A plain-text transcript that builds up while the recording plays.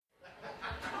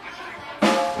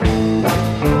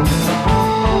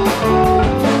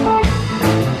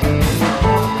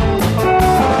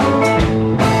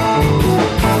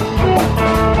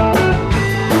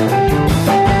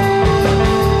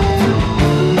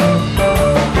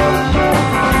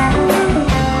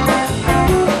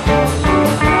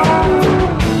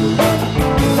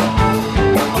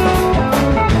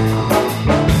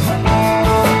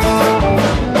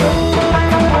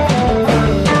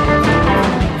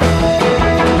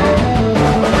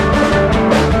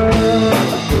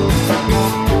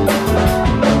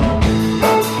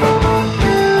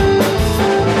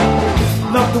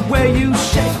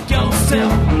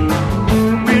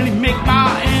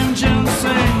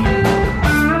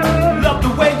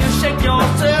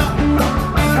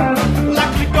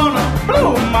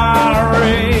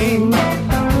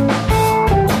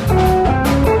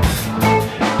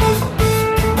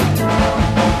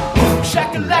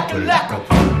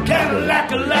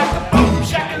Cadilacka, lacka, boom,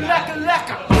 shakalacka,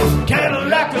 lacka,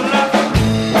 Cadilacka, lacka.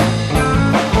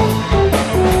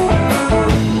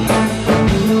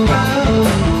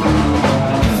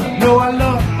 No, I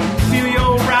love to feel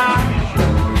your ride.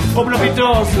 Open up your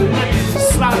doors and let me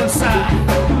slide inside.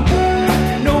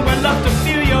 No, I love to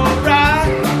feel your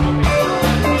ride.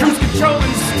 Cruise control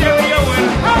and stereo and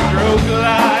hydro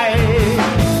glide.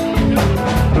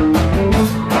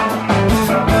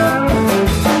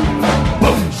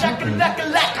 Boom, shakalacka,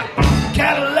 lacka,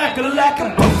 Cadilacka, lacka,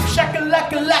 boom,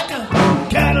 shakalacka, lacka,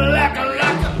 Cadilacka,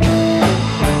 lacka.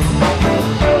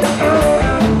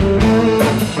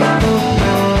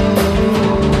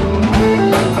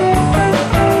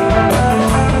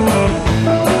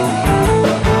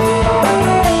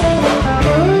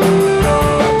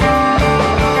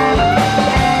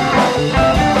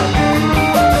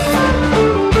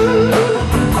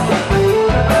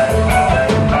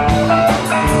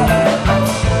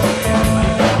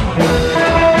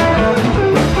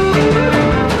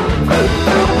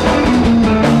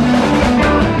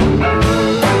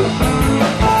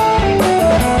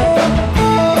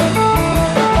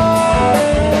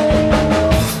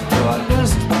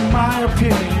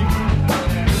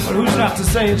 To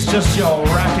say it's just your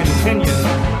racking opinion.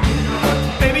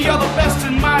 Baby, you're the best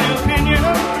in my opinion,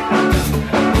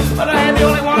 but I ain't the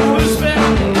only one who's been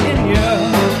in you.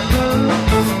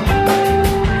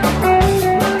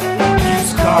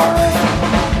 Used car.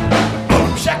 Boom,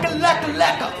 shakalacka,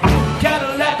 lacka,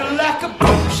 Cadilacka, lacka,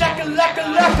 boom, shakalacka,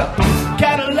 lacka,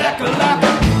 Cadilacka, lacka.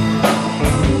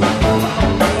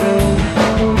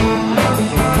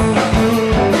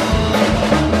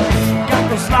 Got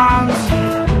those lines,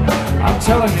 I'm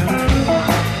telling you,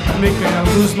 make me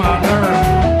lose my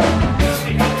nerve.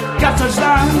 Got such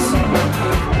lines,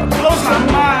 it blows my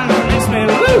mind, makes me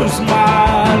lose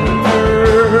my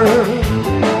nerve.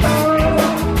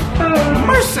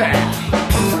 Mercy!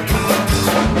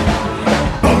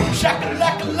 Boom,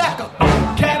 shakalacka, lacka,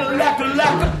 Cadilacka,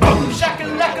 lacka, boom,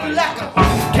 shakalacka, lacka,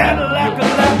 Cadilacka,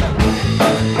 lacka.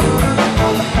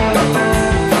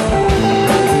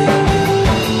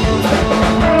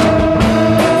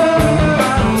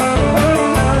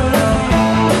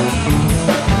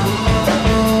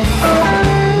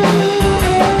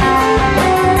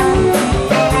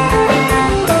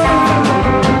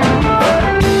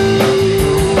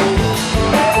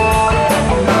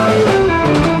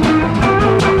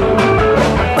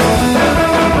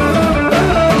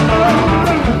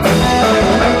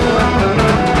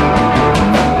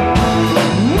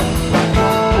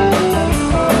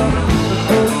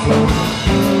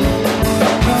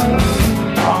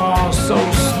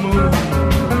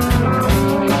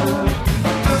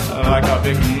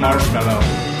 Marshmallow.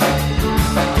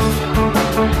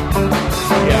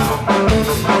 Yeah,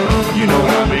 you know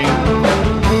what I mean.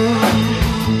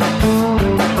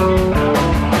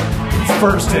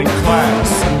 First in class.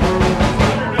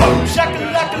 Boom,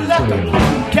 shakalacka, lacka,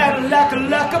 Cadilacka,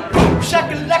 lacka, boom,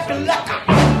 shakalacka.